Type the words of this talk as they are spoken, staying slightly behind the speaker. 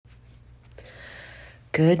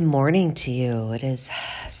Good morning to you. It is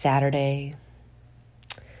Saturday,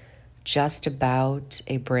 just about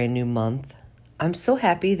a brand new month. I'm so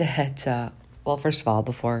happy that, first of all,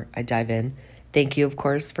 before I dive in, thank you, of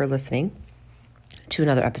course, for listening to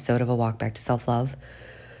another episode of A Walk Back to Self-Love.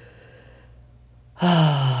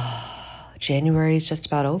 January is just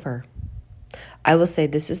about over. I will say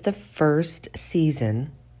this is the first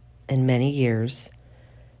season in many years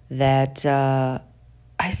that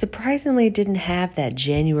I surprisingly didn't have that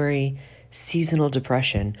January seasonal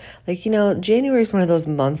depression. January is one of those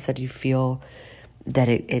months that you feel that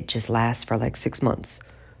it just lasts for like 6 months,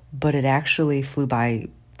 but it actually flew by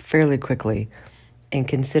fairly quickly. And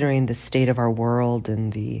considering the state of our world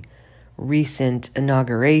and the recent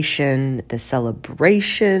inauguration, the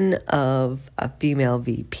celebration of a female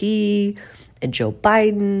VP and Joe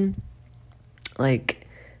Biden,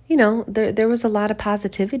 there was a lot of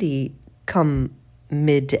positivity come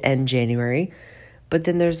mid to end January, but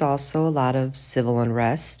then there's also a lot of civil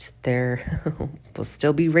unrest. There will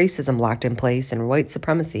still be racism locked in place and white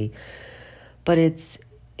supremacy, but it's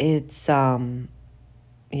the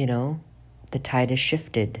tide has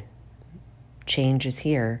shifted. Change is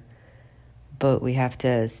here, but we have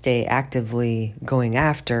to stay actively going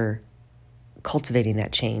after cultivating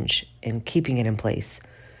that change and keeping it in place.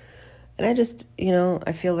 And I just,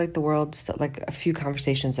 I feel like the world, like a few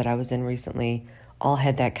conversations that I was in recently, all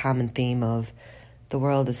had that common theme of the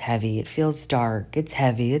world is heavy. It feels dark. It's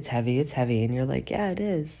heavy. It's heavy. It's heavy. And you're like, yeah, it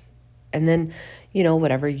is. And then,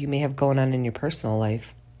 whatever you may have going on in your personal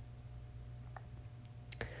life.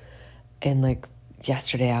 And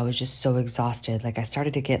yesterday, I was just so exhausted. I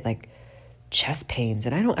started to get chest pains,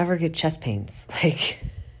 and I don't ever get chest pains.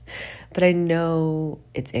 But I know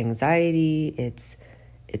it's anxiety. It's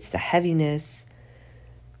the heaviness.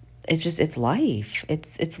 It's life.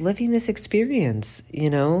 It's living this experience,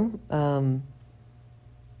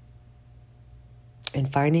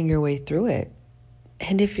 and finding your way through it.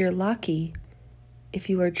 And if you're lucky, if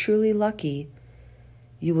you are truly lucky,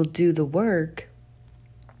 you will do the work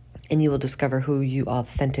and you will discover who you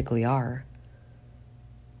authentically are.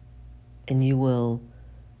 And you will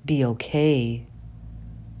be okay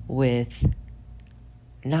with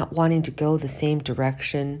not wanting to go the same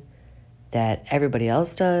direction that everybody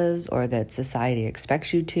else does or that society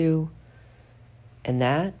expects you to. And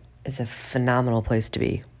that is a phenomenal place to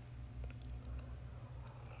be.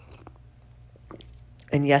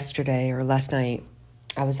 And yesterday or last night,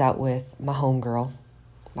 I was out with my homegirl,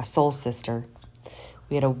 my soul sister.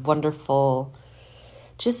 We had a wonderful,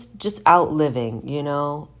 just out living,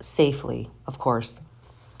 safely, of course.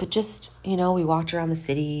 But just, we walked around the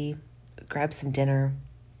city, grabbed some dinner.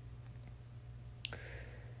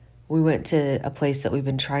 We went to a place that we've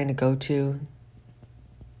been trying to go to,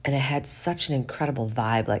 and it had such an incredible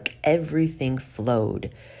vibe. Everything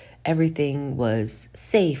flowed. Everything was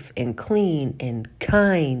safe and clean and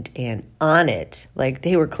kind and on it.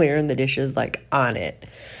 They were clearing the dishes, on it.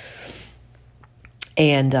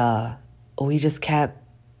 And we just kept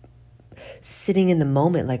sitting in the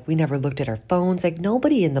moment. We never looked at our phones.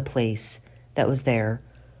 Nobody in the place that was there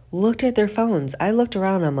looked at their phones. I looked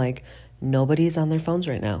around and I'm like, nobody's on their phones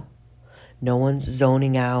right now. No one's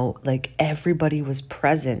zoning out. Everybody was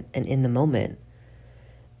present and in the moment.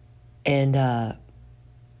 And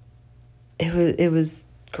it was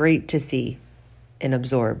great to see and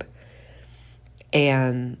absorb.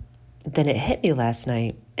 And then it hit me last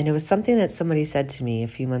night. And it was something that somebody said to me a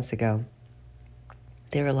few months ago.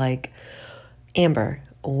 They were like, Amber,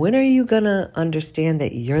 when are you going to understand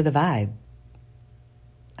that you're the vibe?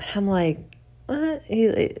 And I'm like, what?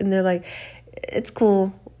 And they're like, it's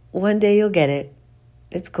cool. One day you'll get it.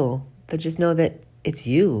 It's cool. But just know that it's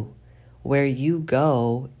you. Where you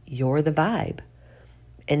go, you're the vibe.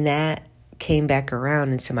 And that came back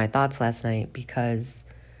around into my thoughts last night because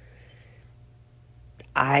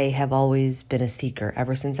I have always been a seeker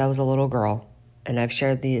ever since I was a little girl. And I've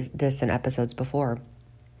shared this in episodes before.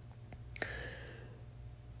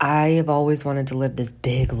 I have always wanted to live this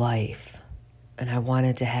big life. And I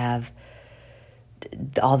wanted to have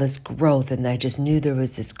all this growth, and I just knew there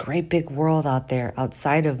was this great big world out there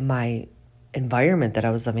outside of my environment that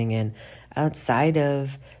I was living in, outside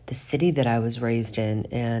of the city that I was raised in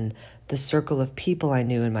and the circle of people I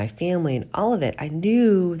knew in my family and all of it. I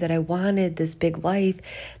knew that I wanted this big life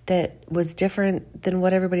that was different than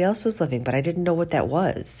what everybody else was living, but I didn't know what that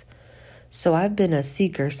was. So I've been a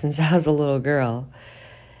seeker since I was a little girl.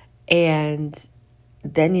 And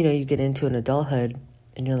then, you get into an adulthood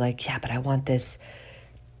and you're like, yeah, but I want this.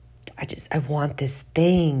 I want this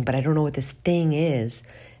thing, but I don't know what this thing is.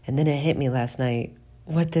 And then it hit me last night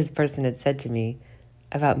what this person had said to me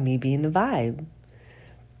about me being the vibe.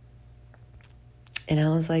 And I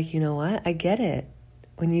was like, you know what? I get it.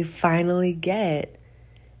 When you finally get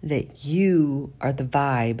that you are the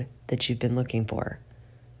vibe that you've been looking for.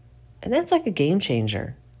 And that's like a game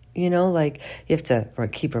changer. Like you have to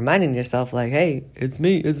keep reminding yourself like, hey, it's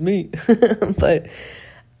me. But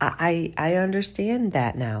I understand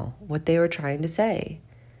that now, what they were trying to say.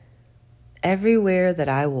 Everywhere that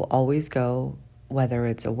I will always go, whether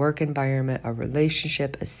it's a work environment, a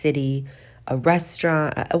relationship, a city, a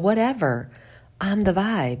restaurant, whatever, I'm the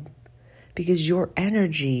vibe because your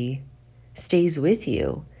energy stays with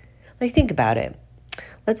you. Like, think about it.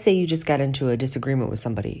 Let's say you just got into a disagreement with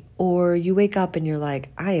somebody, or you wake up and you're like,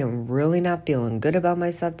 I am really not feeling good about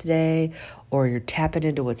myself today, or you're tapping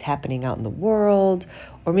into what's happening out in the world,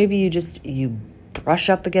 or maybe you brush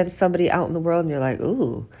up against somebody out in the world and you're like,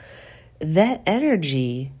 ooh, that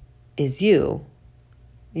energy is you.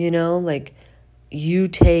 Like you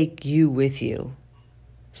take you with you.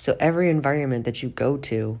 So every environment that you go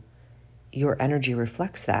to, your energy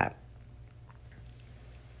reflects that.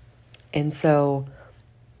 And so,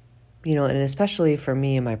 and especially for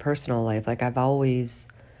me in my personal life, like I've always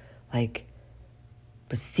was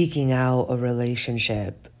seeking out a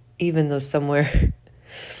relationship, even though somewhere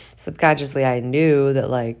subconsciously I knew that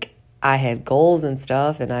I had goals and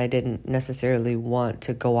stuff and I didn't necessarily want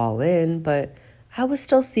to go all in, but I was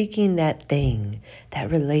still seeking that thing, that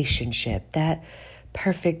relationship, that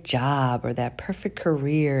perfect job or that perfect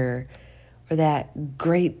career or that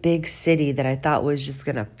great big city that I thought was just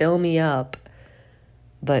going to fill me up.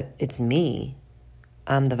 But it's me.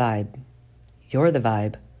 I'm the vibe. You're the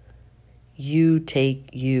vibe. You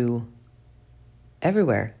take you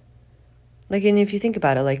everywhere. And if you think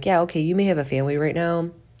about it, yeah, okay, you may have a family right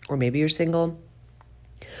now, or maybe you're single,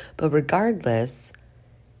 but regardless,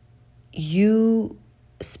 you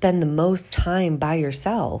spend the most time by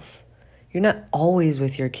yourself. You're not always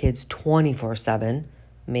with your kids 24/7.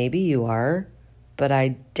 Maybe you are, but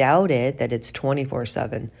I doubt it that it's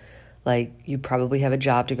 24/7. You probably have a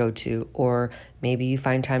job to go to, or maybe you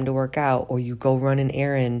find time to work out, or you go run an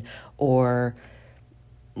errand, or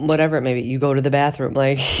whatever it may be. You go to the bathroom,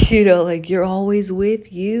 you're always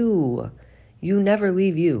with you. You never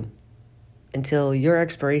leave you until your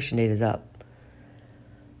expiration date is up.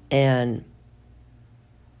 And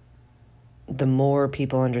the more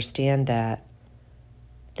people understand that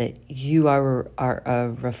you are a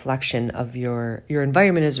reflection of your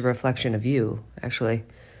environment is a reflection of you, actually.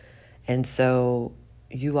 And so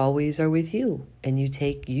you always are with you and you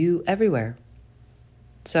take you everywhere.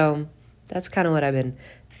 So that's kind of what I've been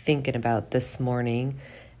thinking about this morning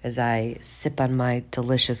as I sip on my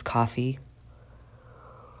delicious coffee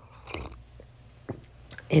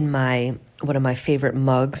in one of my favorite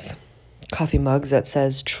mugs, coffee mugs that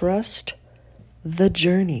says, "Trust the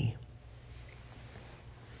journey."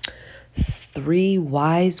 3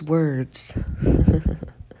 wise words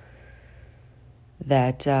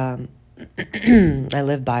that I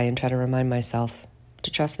live by and try to remind myself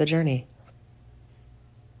to trust the journey.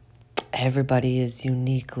 Everybody is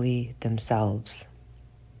uniquely themselves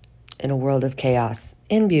in a world of chaos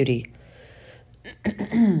and beauty.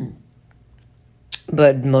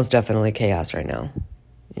 But most definitely chaos right now.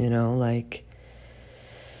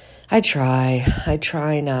 I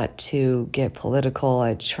try not to get political.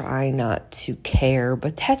 I try not to care,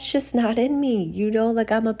 but that's just not in me.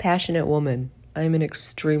 I'm a passionate woman. I'm an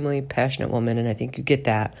extremely passionate woman, and I think you get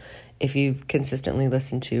that if you've consistently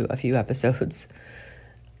listened to a few episodes.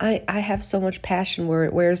 I have so much passion where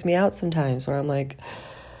it wears me out sometimes, where I'm like,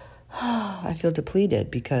 I feel depleted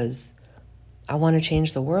because I want to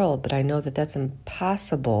change the world, but I know that that's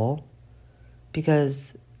impossible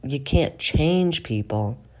because you can't change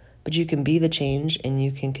people, but you can be the change and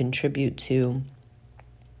you can contribute to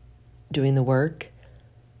doing the work,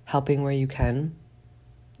 helping where you can,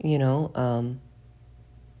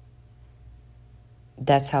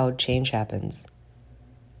 that's how change happens.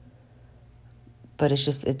 But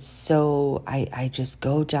it's so, I just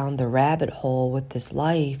go down the rabbit hole with this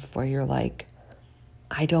life where you're like,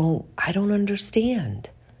 I don't understand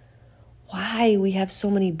why we have so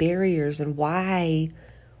many barriers and why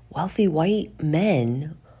wealthy white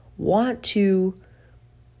men want to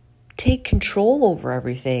take control over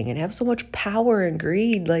everything and have so much power and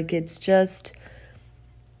greed. It's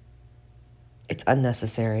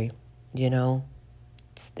unnecessary,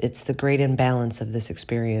 It's the great imbalance of this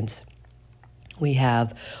experience. We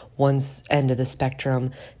have one end of the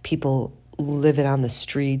spectrum, people living on the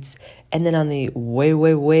streets, and then on the way,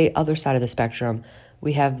 way, way other side of the spectrum,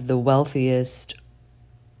 we have the wealthiest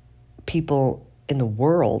people in the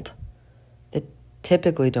world that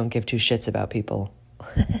typically don't give two shits about people.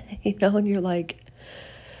 And you're like,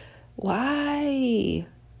 Why?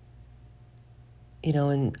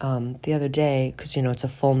 And the other day, because, it's a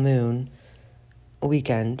full moon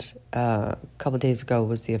weekend, a couple of days ago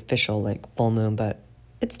was the official, full moon, but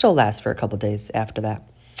it still lasts for a couple of days after that.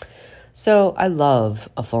 So I love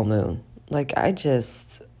a full moon. I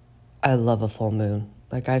love a full moon.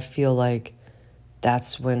 I feel like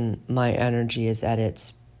that's when my energy is at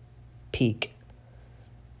its peak,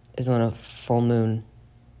 is when a full moon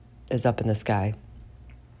is up in the sky.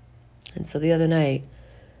 And so the other night,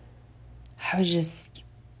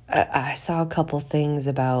 I saw a couple things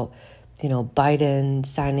about, Biden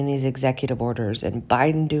signing these executive orders and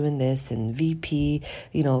Biden doing this and VP,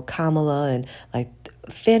 Kamala, and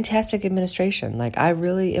fantastic administration. I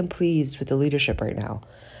really am pleased with the leadership right now.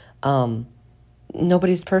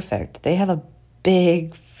 Nobody's perfect. They have a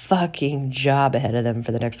big fucking job ahead of them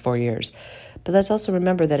for the next 4 years. But let's also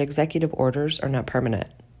remember that executive orders are not permanent.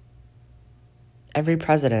 Every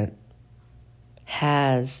president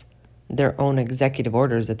has their own executive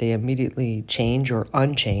orders that they immediately change or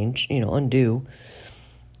undo.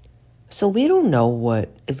 So we don't know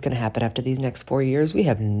what is going to happen after these next 4 years. We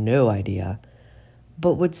have no idea.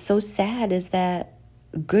 But what's so sad is that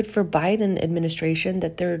good for Biden administration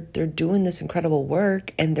that they're doing this incredible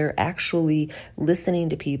work and they're actually listening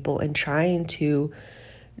to people and trying to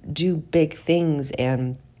do big things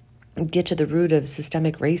and get to the root of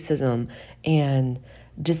systemic racism and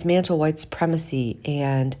dismantle white supremacy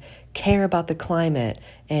and care about the climate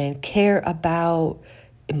and care about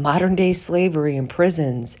modern day slavery in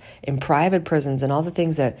prisons, in private prisons, and all the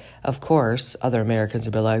things that, of course, other Americans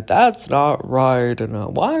would be like, that's not right,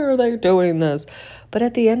 and why are they doing this? But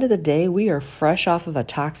at the end of the day, we are fresh off of a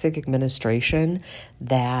toxic administration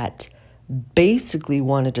that basically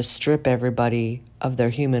wanted to strip everybody of their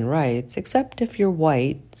human rights, except if you're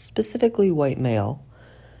white, specifically white male.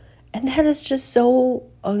 And that is just so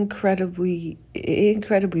incredibly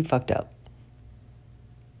fucked up.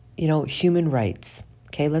 Human rights.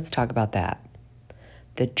 Okay, let's talk about that.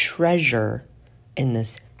 The treasure in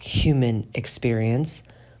this human experience,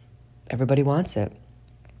 everybody wants it.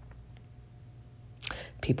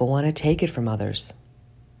 People want to take it from others.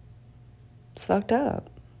 It's fucked up.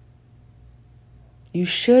 You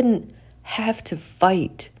shouldn't have to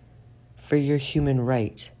fight for your human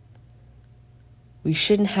right. We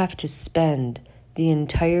shouldn't have to spend the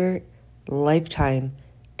entire lifetime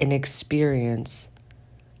and experience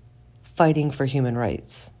fighting for human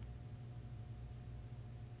rights.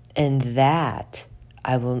 And that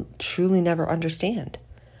I will truly never understand.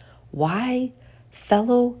 Why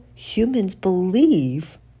fellow humans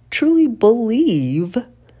truly believe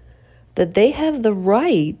that they have the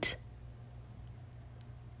right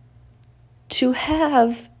to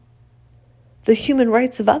have the human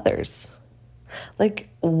rights of others.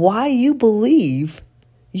 Why you believe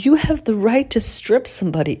you have the right to strip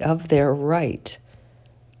somebody of their right.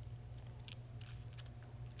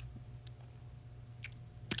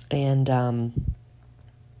 And,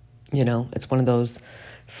 it's one of those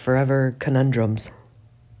forever conundrums.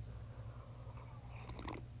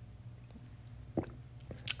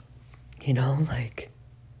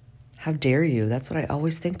 How dare you? That's what I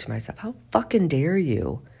always think to myself. How fucking dare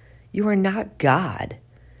you? You are not God.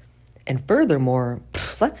 And furthermore,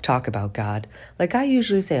 let's talk about God. I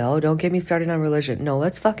usually say, don't get me started on religion. No,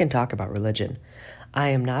 let's fucking talk about religion. I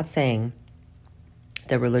am not saying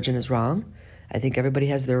that religion is wrong. I think everybody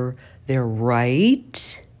has their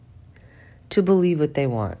right to believe what they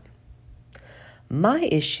want. My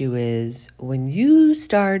issue is when you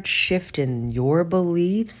start shifting your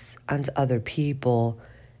beliefs onto other people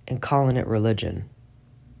and calling it religion.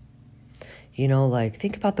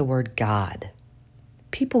 Think about the word God.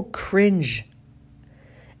 People cringe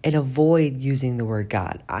and avoid using the word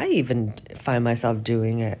God. I even find myself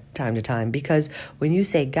doing it time to time because when you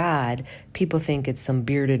say God, people think it's some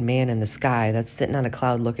bearded man in the sky that's sitting on a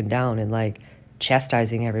cloud looking down and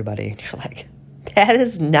chastising everybody. And you're like, that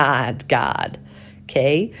is not God.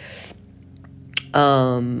 Okay?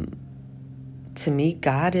 To me,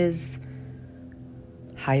 God is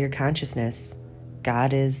higher consciousness.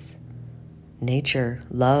 God is nature,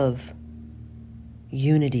 love,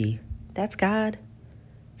 unity. That's God.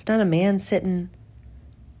 It's not a man sitting,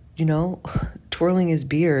 twirling his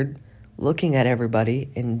beard, looking at everybody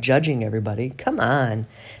and judging everybody. Come on.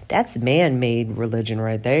 That's man-made religion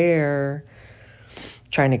right there.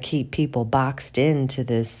 Trying to keep people boxed into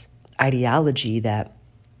this ideology that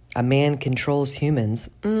a man controls humans.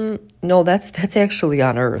 No, that's actually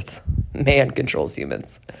on Earth. Man controls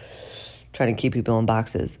humans. Trying to keep people in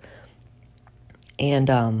boxes. And,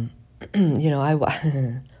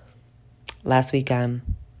 last week I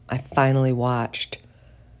finally watched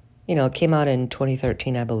It came out in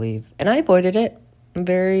 2013, I believe. And I avoided it. I'm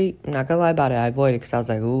not going to lie about it. I avoided it because I was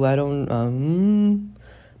like, ooh, I don't,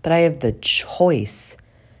 But I have the choice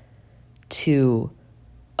to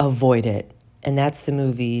avoid it. And that's the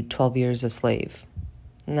movie 12 Years a Slave.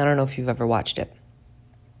 And I don't know if you've ever watched it.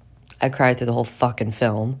 I cried through the whole fucking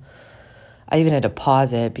film. I even had to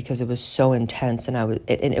pause it because it was so intense, and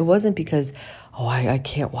it wasn't because, I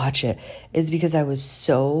can't watch it. It's because I was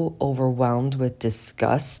so overwhelmed with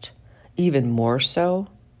disgust, even more so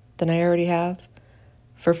than I already have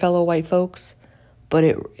for fellow white folks. But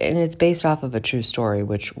it's based off of a true story,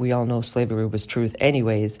 which we all know slavery was truth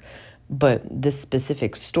anyways. But this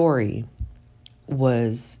specific story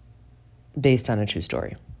was based on a true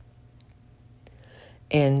story.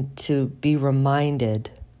 And to be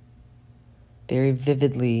reminded very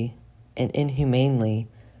vividly and inhumanely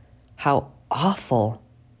how awful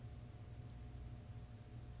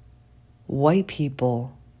white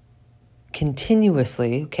people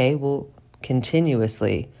continuously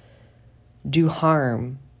do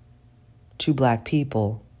harm to Black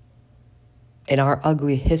people in our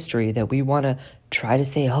ugly history, that we want to try to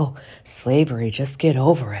say, slavery, just get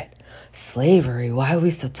over it. Slavery, why are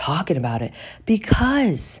we still talking about it?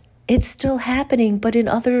 Because it's still happening, but in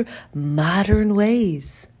other modern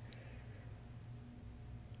ways.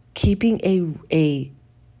 Keeping a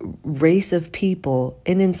race of people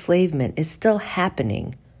in enslavement is still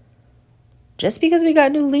happening. Just because we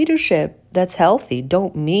got new leadership that's healthy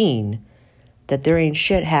don't mean that there ain't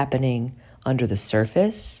shit happening under the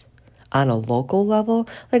surface on a local level.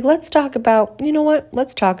 Like, let's talk about,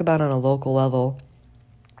 let's talk about on a local level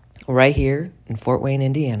right here in Fort Wayne,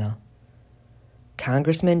 Indiana.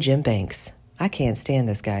 Congressman Jim Banks. I can't stand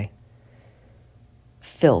this guy.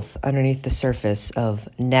 Filth underneath the surface of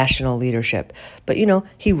national leadership. But,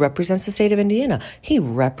 he represents the state of Indiana. He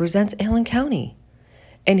represents Allen County.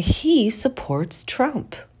 And he supports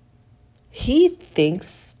Trump. He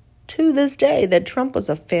thinks to this day that Trump was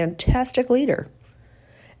a fantastic leader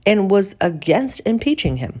and was against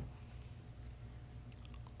impeaching him.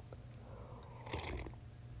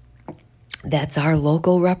 That's our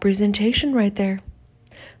local representation right there.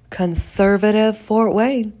 Conservative Fort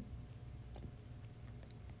Wayne.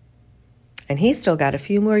 And he's still got a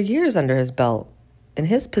few more years under his belt in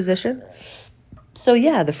his position. So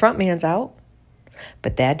yeah, the front man's out.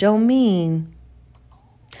 But that don't mean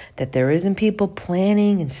that there isn't people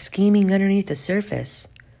planning and scheming underneath the surface,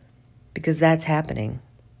 because that's happening.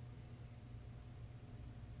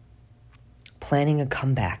 Planning a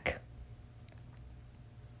comeback.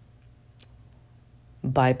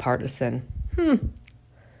 Bipartisan.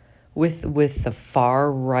 With the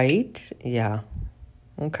far right? Yeah.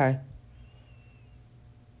 Okay.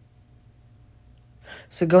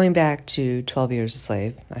 So going back to 12 Years a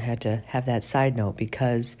Slave, I had to have that side note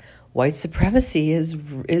because white supremacy is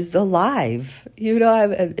alive.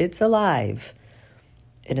 It's alive.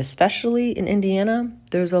 And especially in Indiana,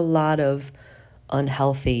 there's a lot of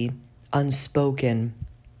unhealthy, unspoken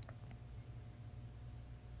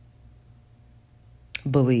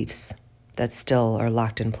beliefs that still are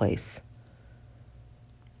locked in place.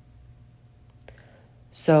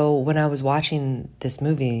 So when I was watching this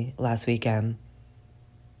movie last weekend,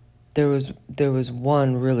 there was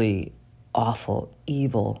one really awful,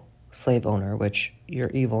 evil slave owner, which you're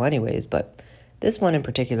evil anyways, but this one in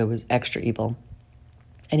particular was extra evil.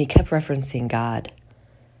 And he kept referencing God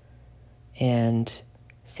and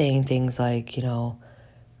saying things like,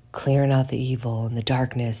 clearing out the evil and the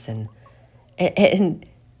darkness. And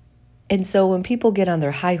so when people get on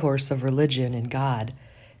their high horse of religion and God,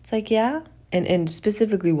 it's like, yeah, and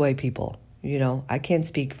specifically white people, I can't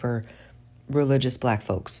speak for religious Black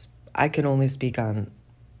folks. I can only speak on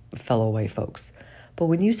fellow white folks. But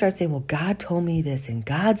when you start saying, well, God told me this, and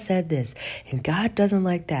God said this, and God doesn't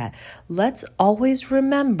like that, let's always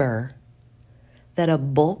remember that a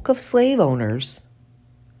bulk of slave owners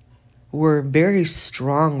were very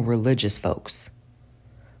strong religious folks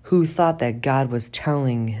who thought that God was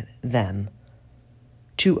telling them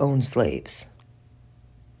to own slaves.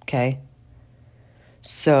 Okay?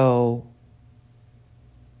 So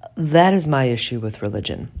that is my issue with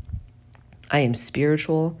religion. I am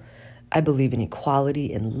spiritual. I believe in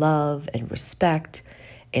equality and love and respect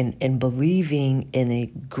and believing in a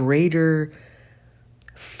greater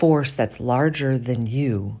force that's larger than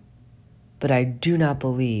you. But I do not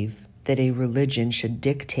believe that a religion should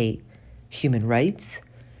dictate human rights,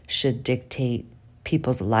 should dictate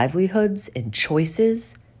people's livelihoods and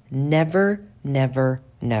choices. Never, never,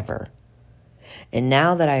 never. And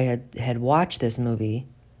now that I had watched this movie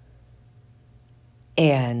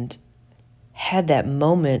and had that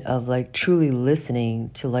moment of like truly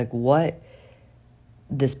listening to like what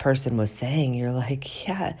this person was saying, you're like,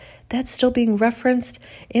 yeah, that's still being referenced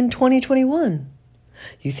in 2021.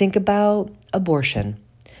 You think about abortion.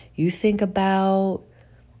 You think about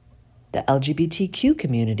the LGBTQ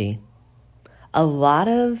community. A lot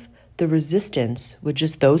of the resistance with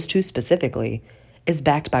just those two specifically is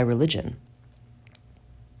backed by religion.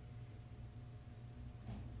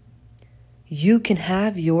 You can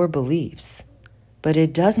have your beliefs, but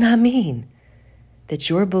it does not mean that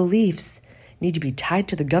your beliefs need to be tied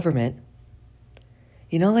to the government.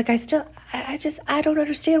 You know, like I don't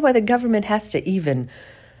understand why the government has to even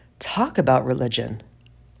talk about religion.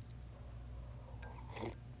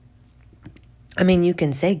 I mean, you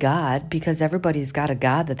can say God because everybody's got a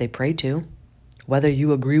God that they pray to, whether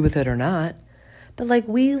you agree with it or not. But like,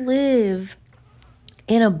 we live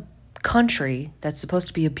in a country that's supposed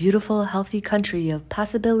to be a beautiful, healthy country of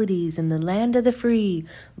possibilities and the land of the free.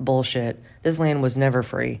 Bullshit. This land was never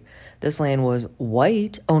free. This land was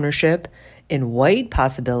white ownership and white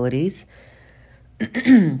possibilities.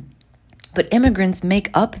 But immigrants make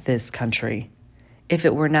up this country. If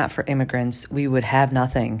it were not for immigrants, we would have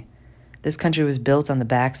nothing. This country was built on the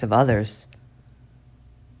backs of others.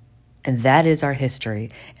 And that is our history.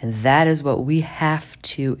 And that is what we have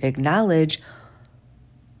to acknowledge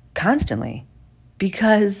constantly.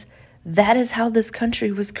 Because that is how this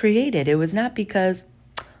country was created. It was not because,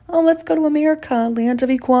 oh, let's go to America, land of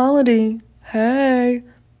equality. Hey.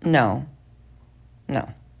 No.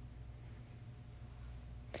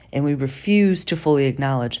 And we refuse to fully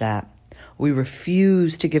acknowledge that. We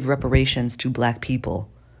refuse to give reparations to Black people.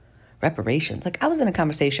 Reparations. Like, I was in a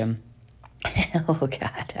conversation. Oh,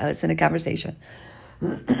 God. I was in a conversation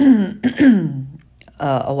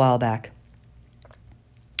a while back.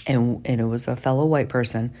 And it was a fellow white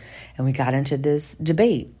person. And we got into this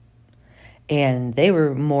debate. And they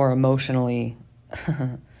were more emotionally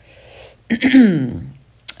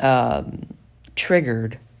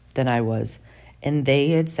triggered than I was. And they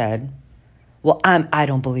had said, well, I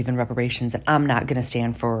don't believe in reparations, and I'm not going to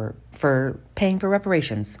stand for paying for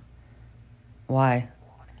reparations. Why?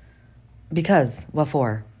 Because. What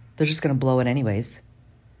for? They're just going to blow it anyways.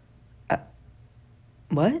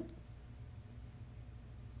 What?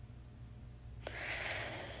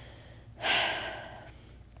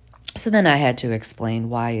 So then I had to explain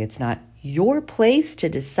why it's not your place to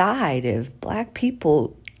decide if Black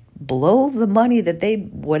people blow the money that they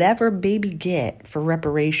whatever baby get for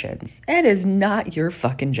reparations. It is not your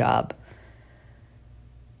fucking job.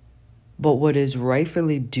 But what is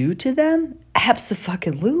rightfully due to them?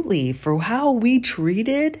 Abso-fucking-lutely. For how we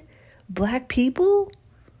treated Black people,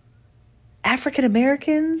 African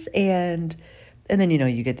Americans, and then, you know,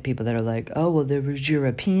 you get the people that are like, oh, well, there was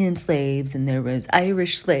European slaves and there was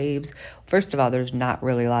Irish slaves. First of all, there's not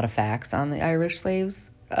really a lot of facts on the Irish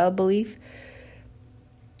slaves belief.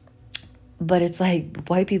 But it's like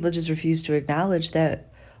white people just refuse to acknowledge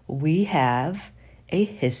that we have a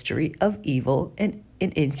history of evil and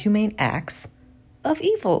inhumane acts of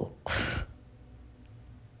evil.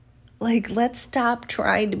 Like, let's stop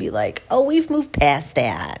trying to be like, oh, we've moved past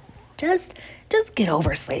that. Just get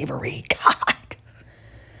over slavery. God.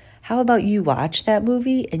 How about you watch that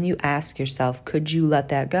movie and you ask yourself, could you let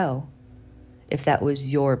that go? If that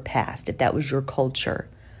was your past, if that was your culture,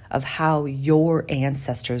 of how your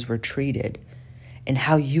ancestors were treated and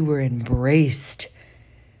how you were embraced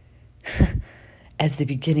as the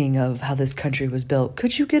beginning of how this country was built.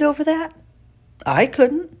 Could you get over that? I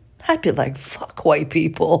couldn't. I'd be like, fuck white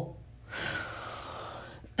people.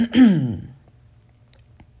 And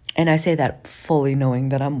I say that fully knowing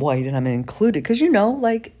that I'm white and I'm included. Because, you know,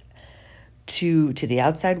 like, to the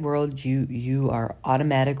outside world, you are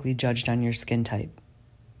automatically judged on your skin type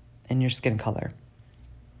and your skin color.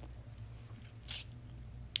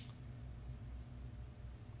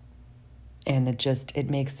 And it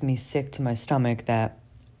makes me sick to my stomach that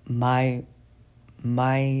my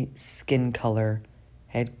skin color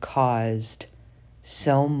had caused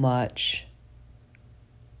so much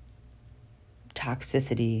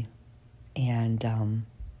toxicity and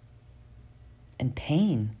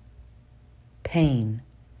pain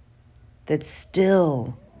that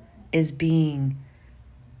still is being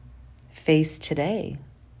faced today.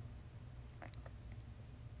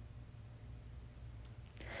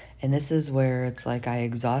 And this is where it's like I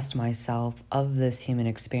exhaust myself of this human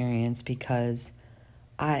experience because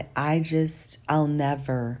I'll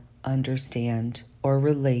never understand or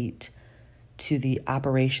relate to the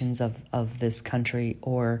operations of this country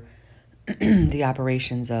or the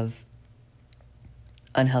operations of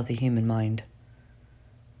unhealthy human mind.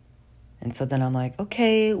 And so then I'm like,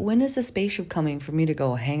 okay, when is the spaceship coming for me to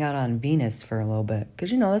go hang out on Venus for a little bit?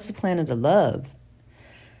 Because, that's the planet of love.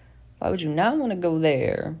 Why would you not want to go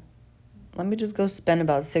there? Let me just go spend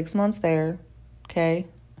about 6 months there, okay?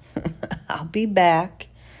 I'll be back.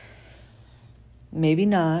 Maybe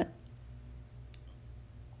not.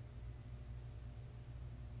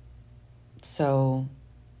 So,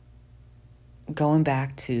 going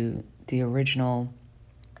back to the original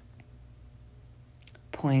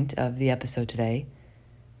point of the episode today,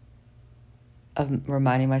 of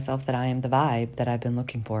reminding myself that I am the vibe that I've been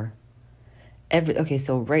looking for.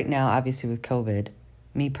 So right now, obviously with COVID,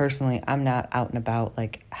 me personally, I'm not out and about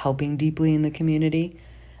like helping deeply in the community,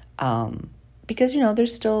 because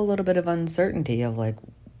there's still a little bit of uncertainty of like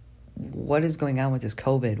what is going on with this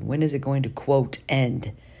COVID. When is it going to quote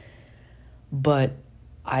end? But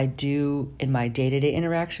I do in my day-to-day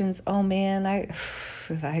interactions. Oh man,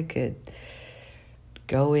 if I could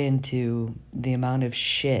go into the amount of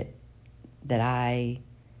shit that I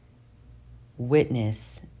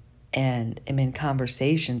witness and am in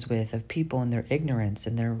conversations with of people and their ignorance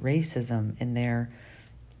and their racism and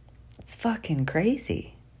it's fucking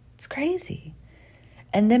crazy. It's crazy.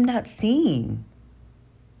 And them not seeing.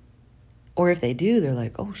 Or if they do, they're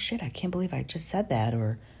like, oh shit, I can't believe I just said that.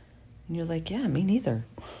 And you're like, yeah, me neither.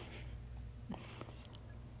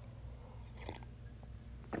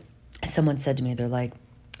 Someone said to me, they're like,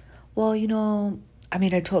 well,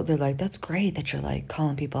 they're like, that's great that you're like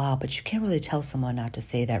calling people out, but you can't really tell someone not to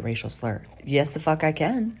say that racial slur. Yes, the fuck I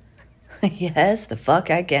can. Yes, the fuck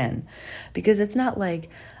I can. Because it's not like,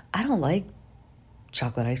 I don't like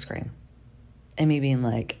chocolate ice cream. And me being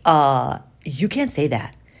like, you can't say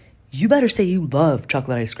that. You better say you love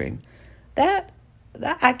chocolate ice cream. That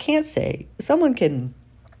I can't say. Someone can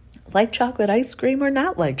like chocolate ice cream or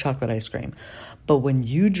not like chocolate ice cream. But when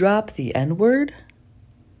you drop the N-word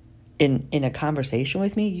in a conversation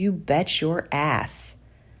with me, you bet your ass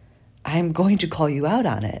I'm going to call you out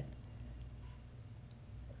on it.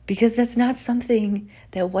 Because that's not something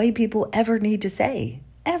that white people ever need to say.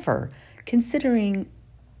 Ever. Considering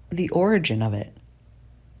the origin of it.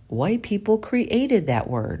 White people created that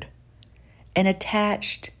word and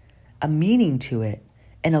attached a meaning to it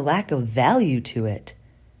and a lack of value to it.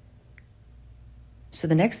 So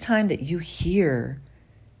the next time that you hear,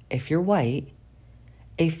 if you're white,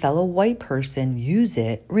 a fellow white person use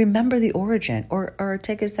it, remember the origin, or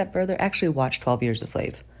take it a step further, actually watch 12 Years a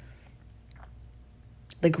Slave.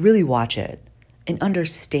 Like really watch it and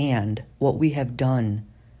understand what we have done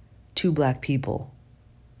to Black people.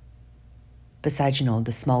 Besides,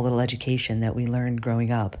 the small little education that we learned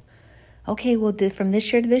growing up. Okay, well, from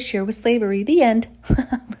this year to this year was slavery, the end.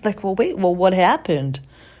 Like, what happened?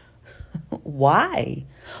 Why?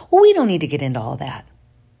 Well, we don't need to get into all that.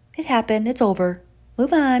 It happened. It's over.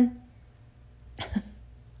 Move on.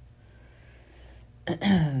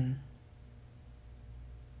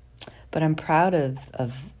 But I'm proud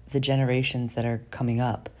of the generations that are coming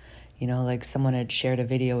up. Like someone had shared a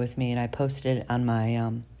video with me and I posted it on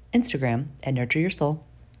my Instagram at Nurture Your Soul.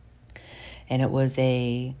 And it was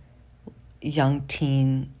a young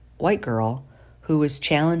teen white girl who was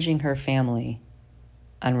challenging her family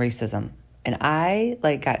on racism. And I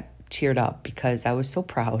got teared up because I was so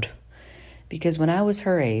proud. Because when I was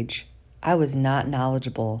her age, I was not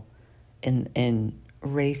knowledgeable in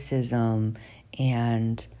racism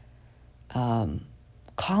and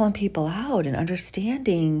calling people out and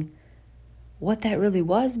understanding what that really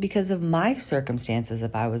was, because of my circumstances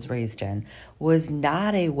that I was raised in was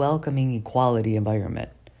not a welcoming equality environment.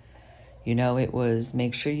 It was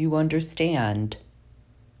make sure you understand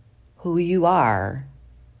who you are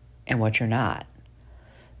and what you're not.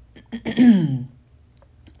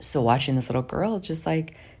 So watching this little girl just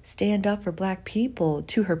stand up for Black people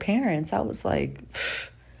to her parents, I was like,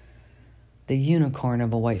 the unicorn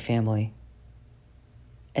of a white family.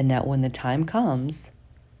 And that when the time comes,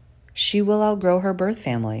 she will outgrow her birth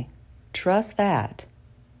family. Trust that.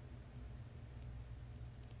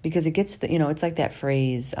 Because it gets it's like that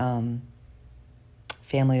phrase,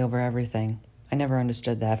 family over everything. I never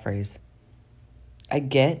understood that phrase. I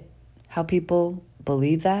get how people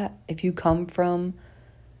believe that if you come from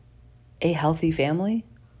a healthy family.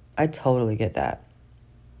 I totally get that.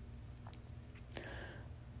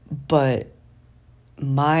 But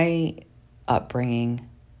my upbringing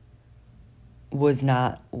was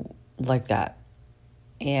not like that.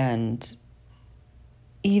 And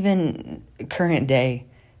even current day,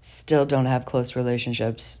 still don't have close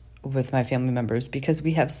relationships with my family members because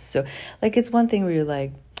we have it's one thing where you're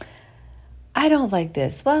like, I don't like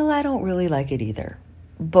this. Well, I don't really like it either.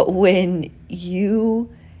 But when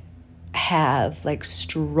you have like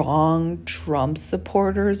strong Trump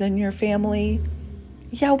supporters in your family,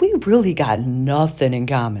 yeah, we really got nothing in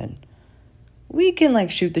common. We can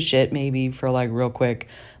like shoot the shit maybe for like real quick,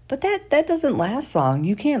 but that doesn't last long.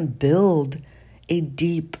 You can't build a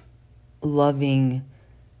deep, loving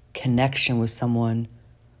connection with someone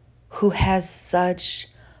who has such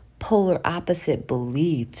polar opposite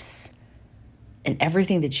beliefs and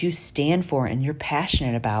everything that you stand for and you're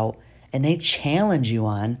passionate about, and they challenge you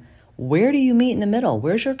on. Where do you meet in the middle?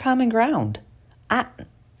 Where's your common ground?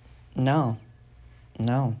 No.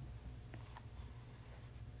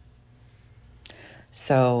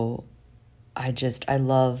 So I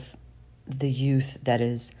love the youth that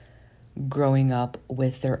is growing up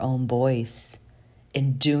with their own voice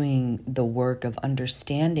and doing the work of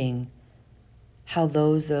understanding how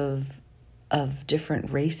those of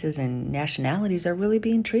different races and nationalities are really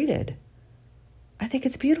being treated. I think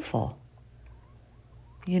it's beautiful.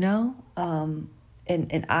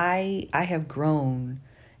 And I have grown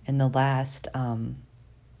in the last,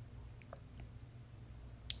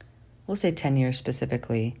 we'll say 10 years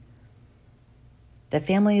specifically, that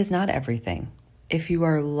family is not everything. If you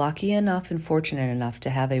are lucky enough and fortunate enough to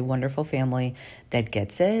have a wonderful family that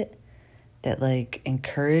gets it, that like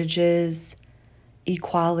encourages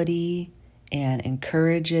equality and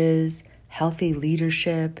encourages healthy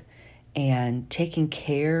leadership and taking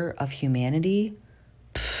care of humanity,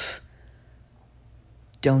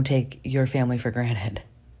 don't take your family for granted.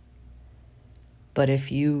 But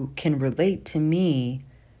if you can relate to me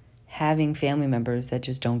having family members that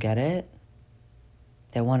just don't get it,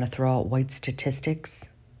 that want to throw out white statistics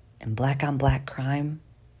and black on black crime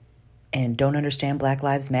and don't understand Black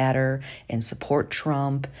Lives Matter and support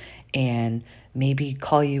Trump and maybe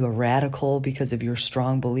call you a radical because of your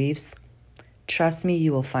strong beliefs, trust me,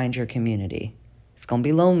 you will find your community. It's going to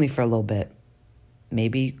be lonely for a little bit,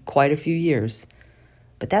 maybe quite a few years.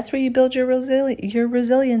 But that's where you build your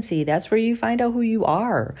resiliency. That's where you find out who you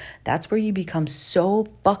are. That's where you become so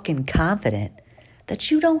fucking confident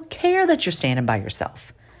that you don't care that you're standing by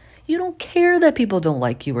yourself. You don't care that people don't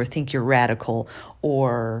like you or think you're radical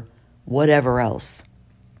or whatever else.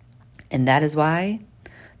 And that is why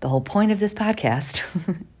the whole point of this podcast,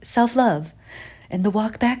 self-love, and the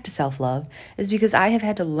walk back to self-love, is because I have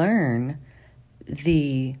had to learn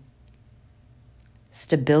the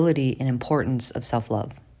stability and importance of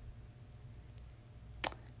self-love.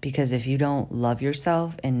 Because if you don't love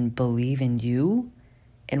yourself and believe in you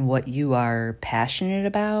and what you are passionate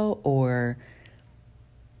about or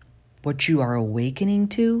what you are awakening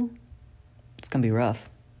to, it's going to be rough.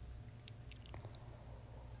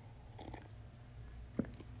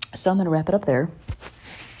 So I'm going to wrap it up there.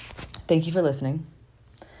 Thank you for listening.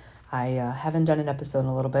 I haven't done an episode in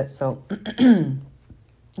a little bit, so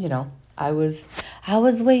I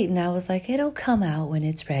was waiting. I was like, it'll come out when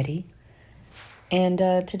it's ready. And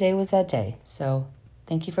today was that day. So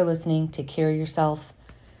thank you for listening. Take care of yourself.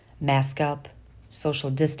 Mask up. Social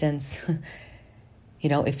distance.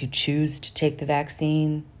 If you choose to take the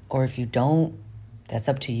vaccine or if you don't, that's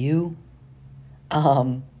up to you.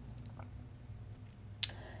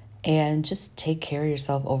 And just take care of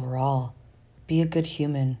yourself overall. Be a good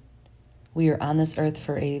human. We are on this earth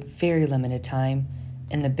for a very limited time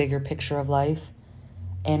in the bigger picture of life.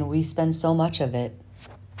 And we spend so much of it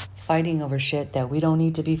fighting over shit that we don't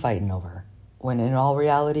need to be fighting over. When in all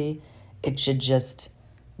reality, it should just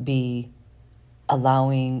be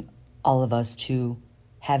allowing all of us to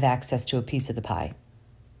have access to a piece of the pie.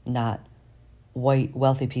 Not white,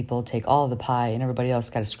 wealthy people take all of the pie and everybody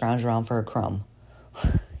else got to scrounge around for a crumb.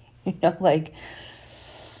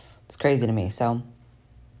 It's crazy to me. So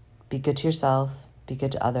be good to yourself, be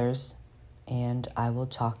good to others, and I will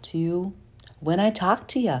talk to you when I talk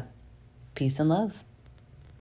to you. Peace and love.